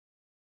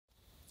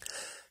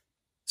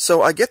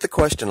So I get the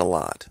question a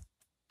lot.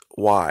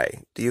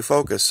 Why do you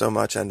focus so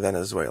much on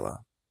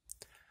Venezuela?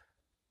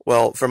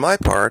 Well, for my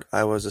part,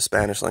 I was a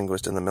Spanish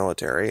linguist in the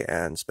military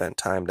and spent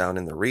time down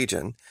in the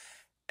region,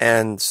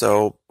 and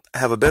so I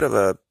have a bit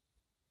of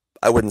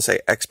I wouldn't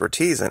say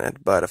expertise in it,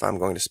 but if I'm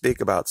going to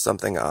speak about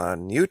something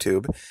on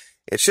YouTube,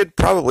 it should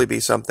probably be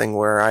something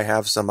where I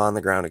have some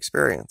on-the-ground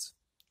experience.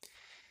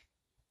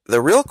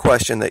 The real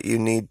question that you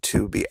need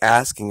to be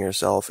asking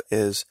yourself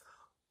is,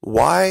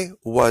 why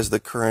was the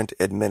current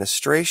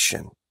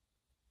administration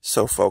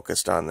so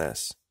focused on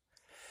this?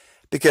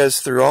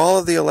 Because through all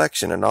of the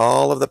election and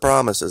all of the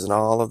promises and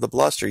all of the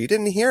bluster, you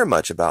didn't hear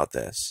much about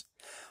this.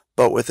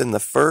 But within the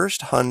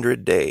first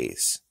 100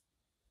 days,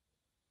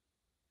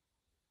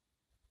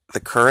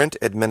 the current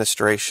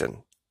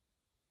administration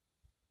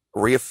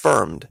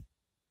reaffirmed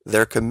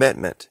their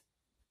commitment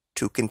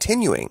to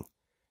continuing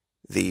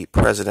the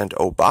President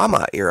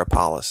Obama-era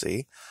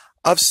policy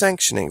of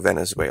sanctioning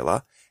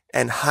Venezuela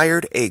and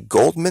hired a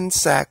Goldman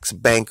Sachs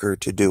banker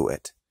to do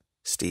it,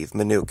 Steve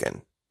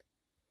Mnuchin.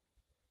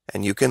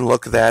 And you can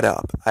look that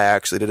up. I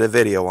actually did a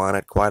video on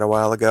it quite a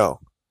while ago.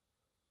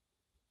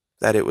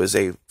 That it was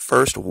a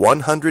first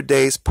 100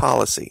 days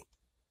policy.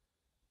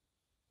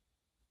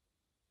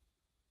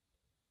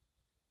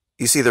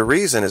 You see, the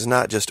reason is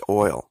not just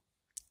oil.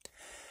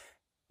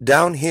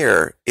 Down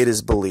here, it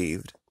is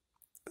believed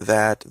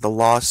that the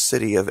lost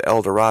city of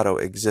El Dorado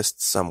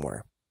exists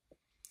somewhere.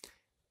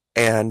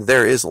 And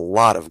there is a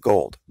lot of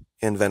gold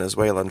in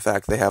Venezuela. In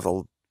fact, they have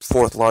the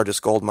fourth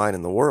largest gold mine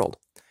in the world.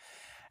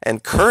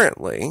 And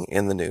currently,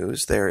 in the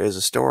news, there is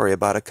a story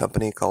about a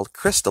company called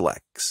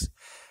Crystalex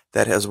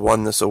that has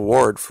won this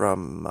award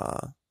from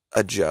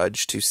a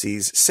judge to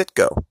seize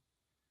Citgo,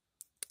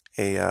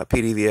 a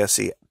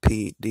PDVSA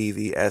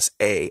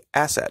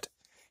asset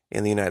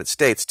in the United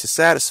States, to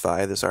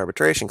satisfy this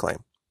arbitration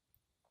claim.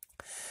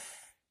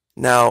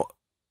 Now,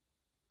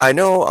 I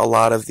know a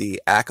lot of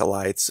the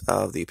acolytes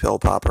of the pill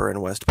popper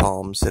in West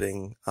Palm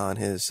sitting on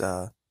his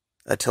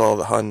Attila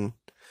the Hun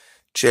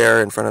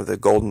chair in front of the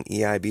golden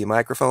EIB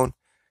microphone,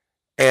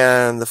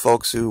 and the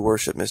folks who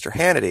worship Mr.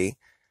 Hannity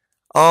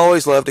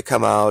always love to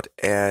come out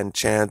and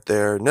chant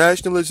their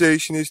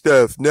nationalization is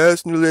stuff,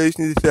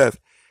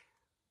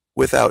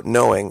 without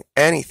knowing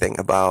anything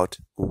about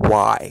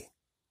why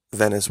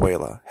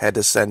Venezuela had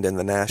to send in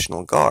the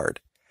National Guard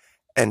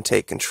and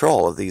take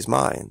control of these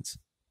mines.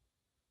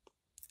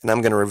 And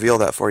I'm going to reveal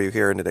that for you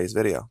here in today's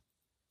video.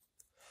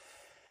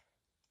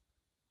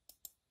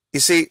 You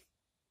see,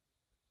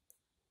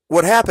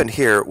 what happened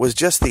here was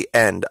just the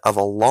end of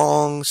a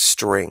long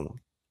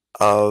string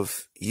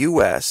of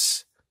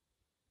U.S.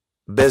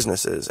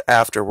 businesses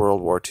after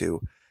World War II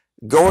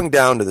going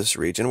down to this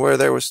region where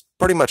there was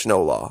pretty much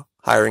no law,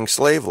 hiring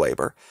slave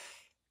labor,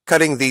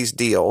 cutting these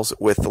deals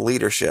with the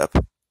leadership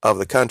of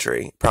the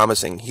country,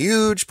 promising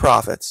huge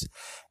profits,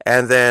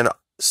 and then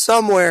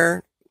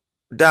somewhere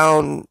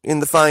down in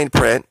the fine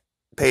print,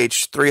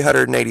 page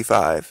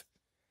 385,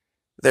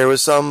 there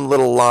was some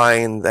little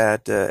line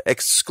that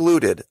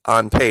excluded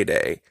on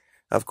payday,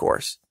 of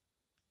course,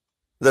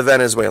 the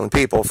Venezuelan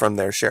people from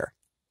their share.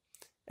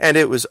 And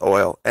it was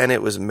oil, and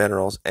it was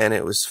minerals, and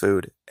it was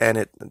food,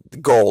 and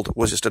gold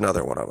was just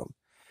another one of them.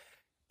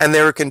 And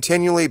they were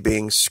continually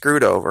being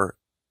screwed over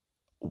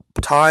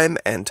time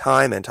and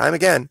time and time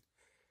again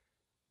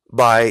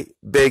by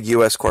big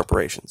U.S.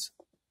 corporations.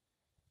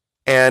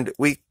 And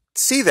we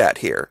see that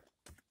here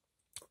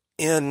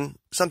in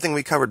something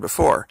we covered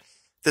before.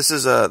 This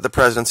is the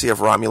presidency of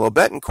Romulo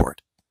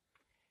Betancourt.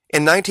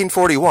 In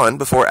 1941,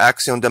 before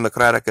Acción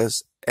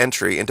Democrática's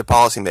entry into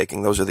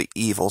policymaking, those are the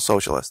evil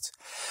socialists,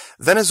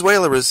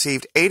 Venezuela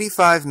received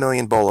 85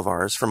 million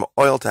bolivars from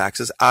oil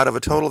taxes out of a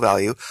total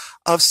value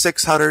of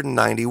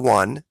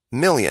 691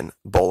 million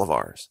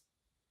bolivars.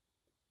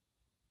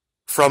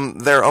 From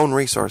their own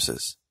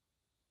resources.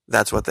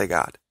 That's what they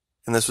got.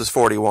 And this was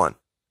 41.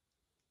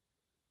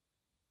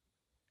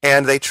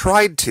 And they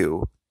tried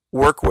to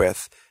work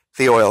with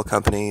the oil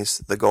companies,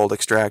 the gold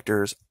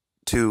extractors,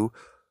 to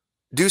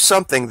do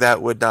something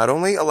that would not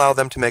only allow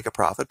them to make a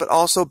profit, but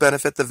also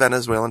benefit the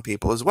Venezuelan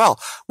people as well,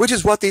 which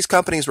is what these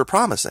companies were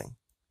promising.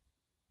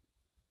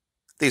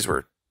 These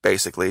were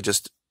basically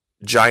just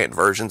giant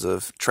versions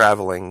of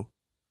traveling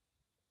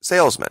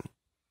salesmen,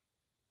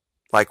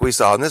 like we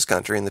saw in this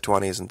country in the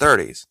 20s and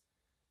 30s,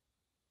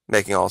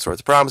 making all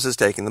sorts of promises,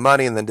 taking the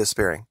money, and then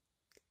disappearing.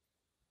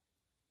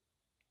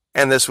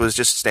 And this was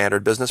just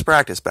standard business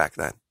practice back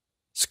then.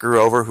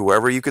 Screw over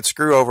whoever you could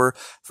screw over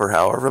for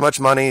however much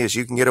money as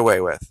you can get away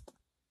with.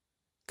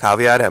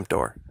 Caveat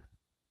emptor.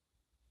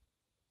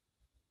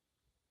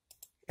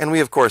 And we,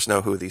 of course,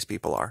 know who these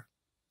people are.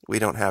 We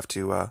don't have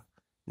to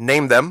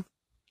name them.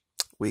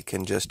 We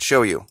can just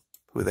show you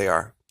who they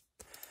are.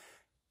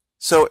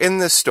 So in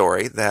this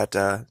story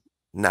that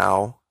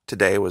now,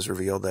 today, was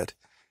revealed that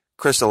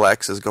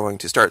Crystalex is going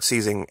to start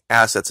seizing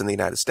assets in the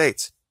United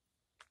States.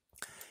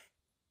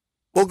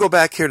 We'll go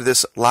back here to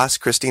this Las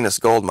Cristinas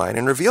gold mine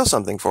and reveal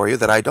something for you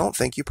that I don't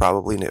think you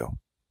probably knew.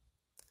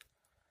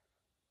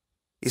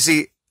 You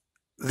see,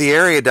 the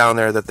area down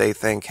there that they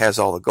think has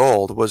all the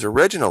gold was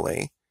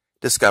originally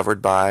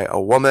discovered by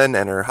a woman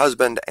and her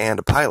husband and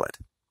a pilot.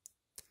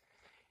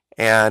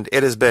 And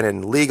it has been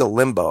in legal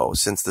limbo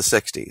since the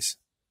 60s.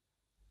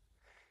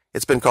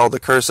 It's been called the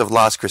Curse of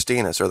Las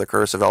Cristinas, or the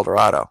Curse of El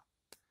Dorado.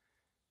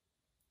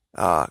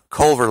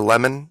 Culver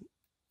Lemon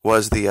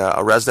was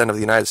a resident of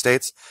the United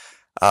States,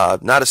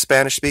 not a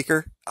Spanish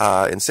speaker.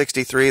 In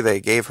 63,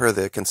 they gave her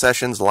the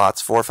concessions,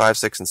 lots 4, 5,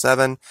 6, and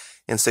 7.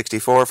 In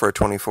 64, for a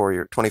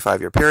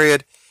 25-year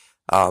period.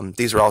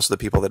 These are also the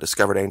people that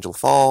discovered Angel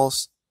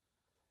Falls.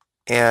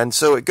 And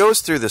so it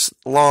goes through this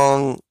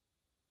long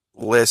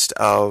list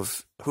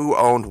of who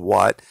owned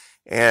what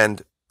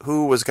and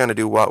who was going to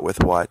do what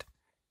with what.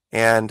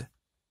 And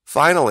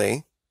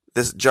finally,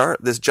 this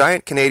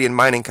giant Canadian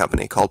mining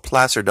company called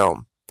Placer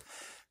Dome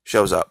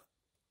shows up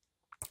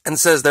and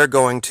says they're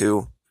going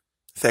to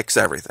fix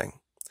everything.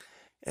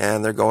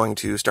 And they're going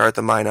to start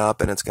the mine up,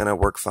 and it's going to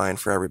work fine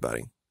for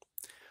everybody.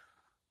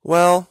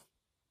 Well,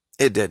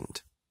 it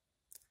didn't.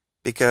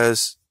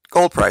 Because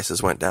gold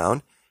prices went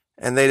down,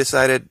 and they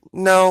decided,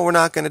 no, we're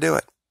not going to do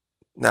it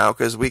now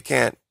because we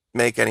can't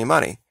make any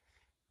money.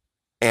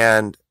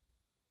 And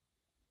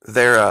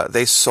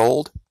they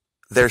sold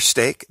their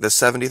stake, the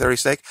 70-30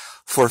 stake,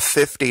 for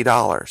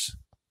 $50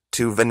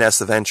 to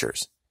Vanessa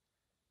Ventures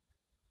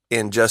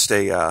in just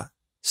a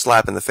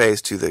slap in the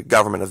face to the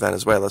government of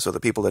Venezuela, so the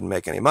people didn't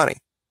make any money.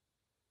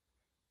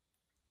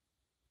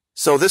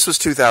 So this was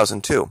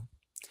 2002.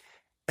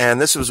 And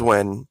this was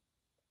when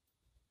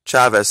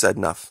Chavez said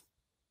enough.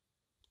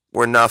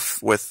 We're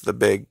enough with the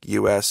big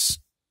U.S.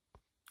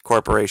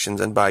 corporations,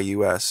 and by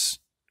U.S.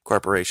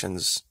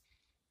 corporations,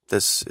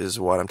 this is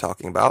what I'm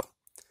talking about.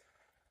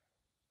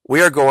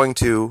 We are going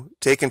to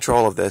take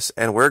control of this,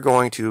 and we're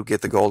going to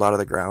get the gold out of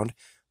the ground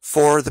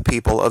for the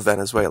people of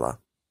Venezuela.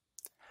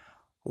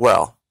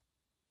 Well,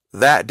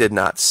 that did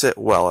not sit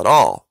well at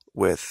all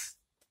with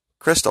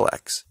Crystal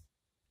X,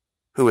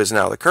 who is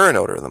now the current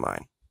owner of the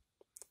mine.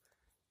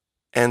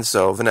 And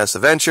so Vanessa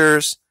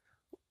Ventures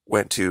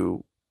went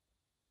to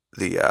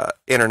the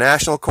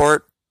international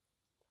court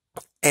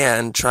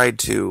and tried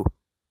to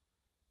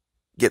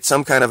get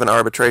some kind of an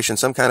arbitration,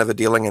 some kind of a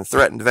dealing, and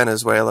threatened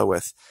Venezuela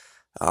with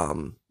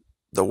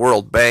the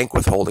World Bank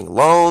withholding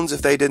loans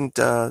if they didn't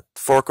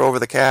fork over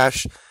the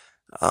cash,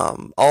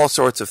 all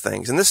sorts of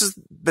things. And this has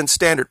been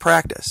standard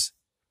practice,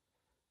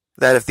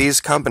 that if these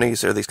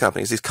countries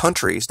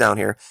down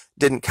here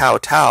didn't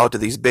kowtow to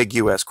these big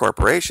U.S.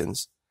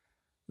 corporations,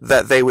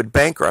 that they would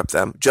bankrupt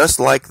them, just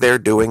like they're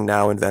doing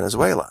now in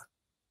Venezuela.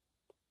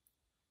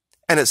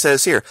 And it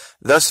says here,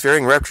 thus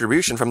fearing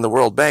retribution from the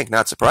World Bank,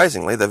 not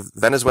surprisingly, the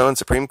Venezuelan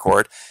Supreme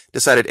Court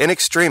decided in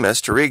extremis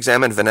to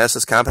re-examine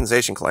Vanessa's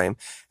compensation claim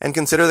and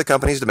consider the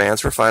company's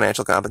demands for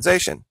financial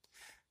compensation.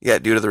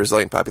 Yet, due to the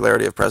resilient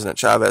popularity of President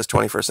Chavez's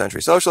 21st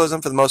century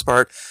socialism, for the most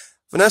part,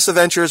 Vanessa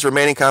Ventures'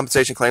 remaining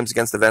compensation claims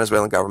against the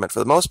Venezuelan government, for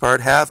the most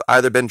part, have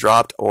either been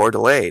dropped or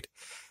delayed.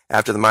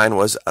 After the mine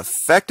was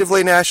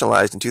effectively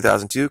nationalized in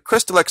 2002,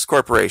 Crystal X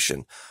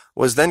Corporation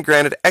was then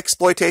granted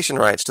exploitation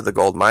rights to the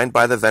gold mine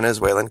by the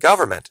Venezuelan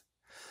government.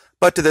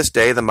 But to this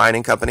day, the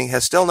mining company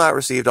has still not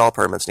received all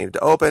permits needed to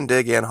open,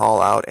 dig in,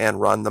 haul out,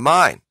 and run the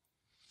mine.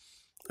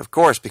 Of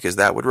course, because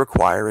that would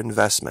require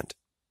investment.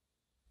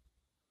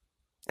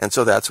 And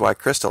so that's why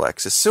Crystal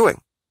X is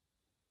suing.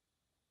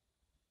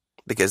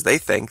 Because they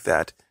think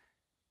that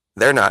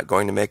they're not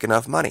going to make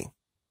enough money,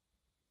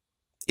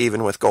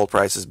 even with gold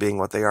prices being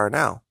what they are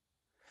now.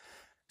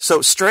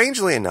 So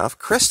strangely enough,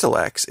 Crystal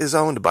X is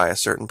owned by a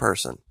certain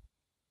person.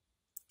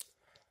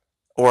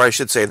 Or I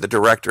should say the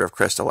director of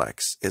Crystal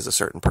X is a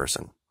certain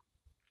person.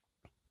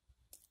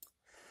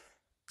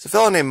 It's a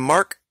fellow named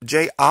Mark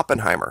J.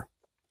 Oppenheimer,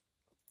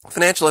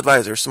 financial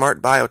advisor,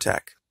 Smart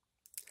Biotech.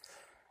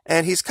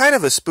 And he's kind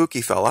of a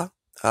spooky fella.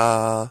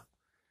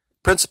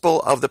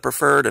 Principal of the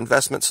Preferred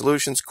Investment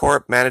Solutions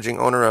Corp., managing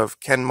owner of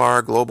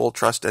Kenmar Global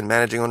Trust, and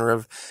managing owner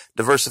of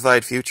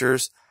Diversified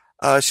Futures.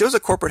 Shows a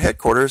corporate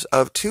headquarters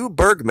of 2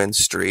 Bergman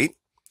Street,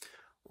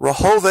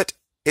 Rehovot,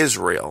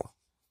 Israel.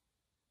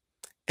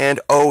 And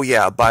oh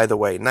yeah, by the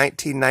way,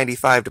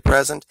 1995 to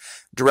present,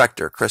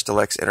 director, Crystal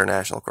X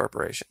International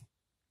Corporation.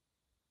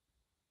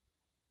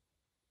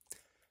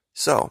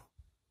 So,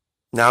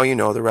 now you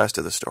know the rest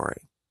of the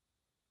story.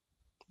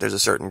 There's a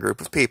certain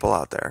group of people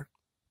out there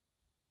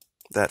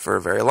that for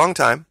a very long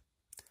time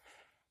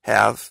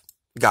have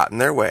gotten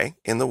their way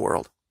in the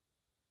world.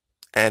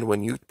 And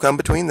when you come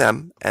between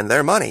them and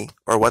their money,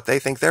 or what they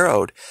think they're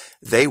owed,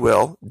 they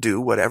will do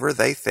whatever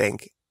they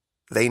think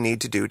they need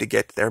to do to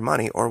get their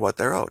money or what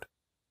they're owed.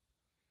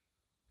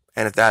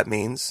 And if that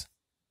means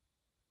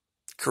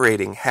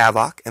creating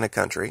havoc in a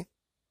country,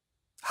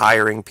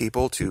 hiring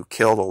people to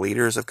kill the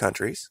leaders of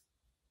countries,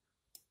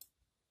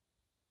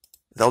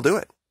 they'll do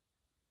it.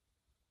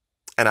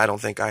 And I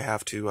don't think I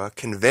have to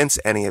convince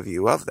any of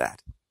you of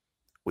that.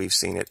 We've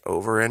seen it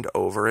over and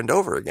over and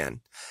over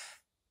again.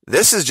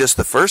 This is just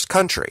the first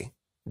country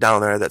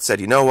down there that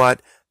said, you know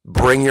what,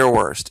 bring your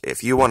worst.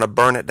 If you want to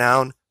burn it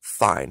down,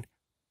 fine.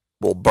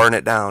 We'll burn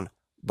it down.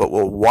 but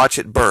we'll watch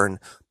it burn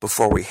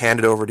before we hand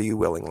it over to you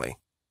willingly.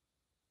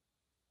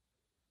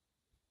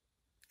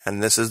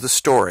 And this is the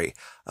story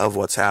of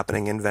what's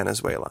happening in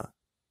Venezuela.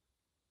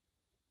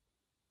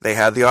 They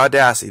had the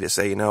audacity to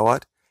say, you know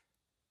what?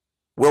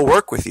 We'll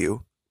work with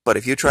you, but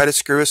if you try to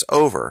screw us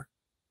over,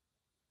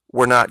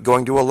 we're not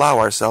going to allow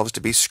ourselves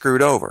to be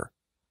screwed over.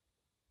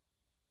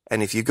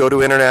 And if you go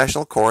to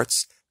international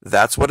courts,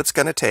 that's what it's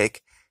going to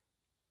take.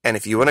 And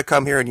if you want to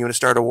come here and you want to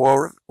start a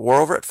war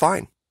over it,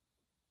 fine.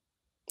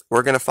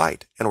 We're going to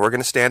fight, and we're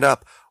going to stand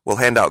up. We'll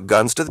hand out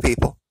guns to the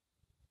people.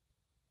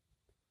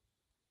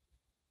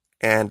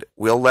 And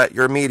we'll let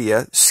your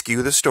media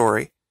skew the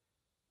story.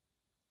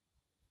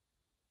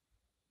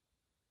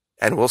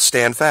 And we'll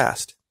stand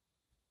fast.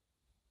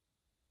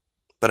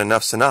 But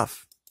enough's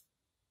enough.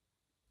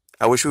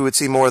 I wish we would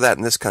see more of that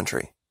in this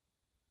country.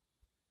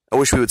 I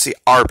wish we would see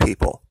our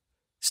people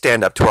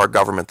stand up to our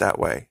government that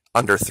way,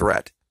 under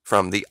threat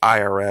from the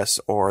IRS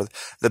or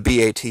the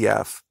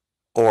BATF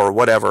or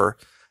whatever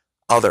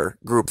other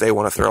group they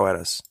want to throw at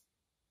us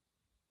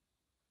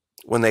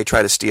when they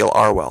try to steal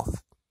our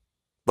wealth.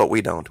 But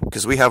we don't,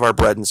 because we have our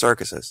bread in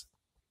circuses.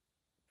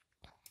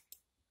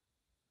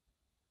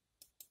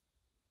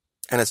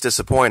 And it's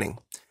disappointing.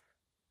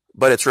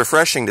 But it's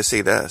refreshing to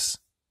see this.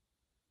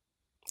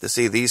 To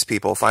see these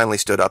people finally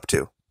stood up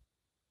to.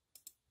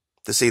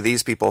 To see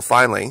these people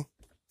finally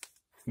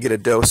get a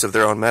dose of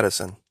their own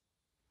medicine.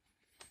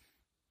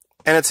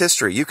 And it's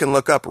history. You can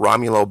look up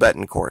Romulo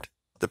Betancourt,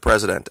 the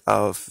president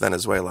of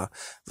Venezuela,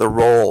 the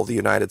role the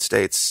United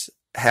States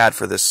had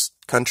for this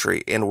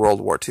country in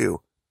World War II,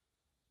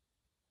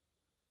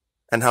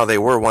 and how they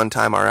were one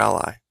time our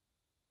ally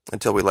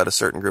until we let a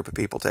certain group of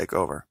people take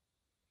over,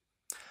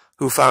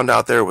 who found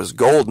out there was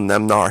gold in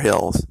them nar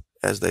hills,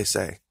 as they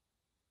say.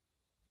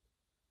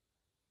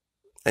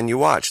 And you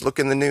watch, look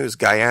in the news,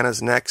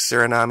 Guyana's next,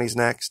 Suriname's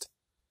next.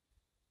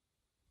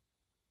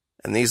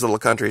 And these little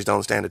countries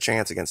don't stand a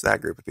chance against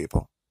that group of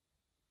people.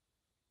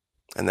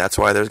 And that's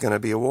why there's going to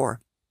be a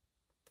war.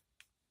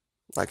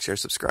 Like, share,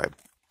 subscribe.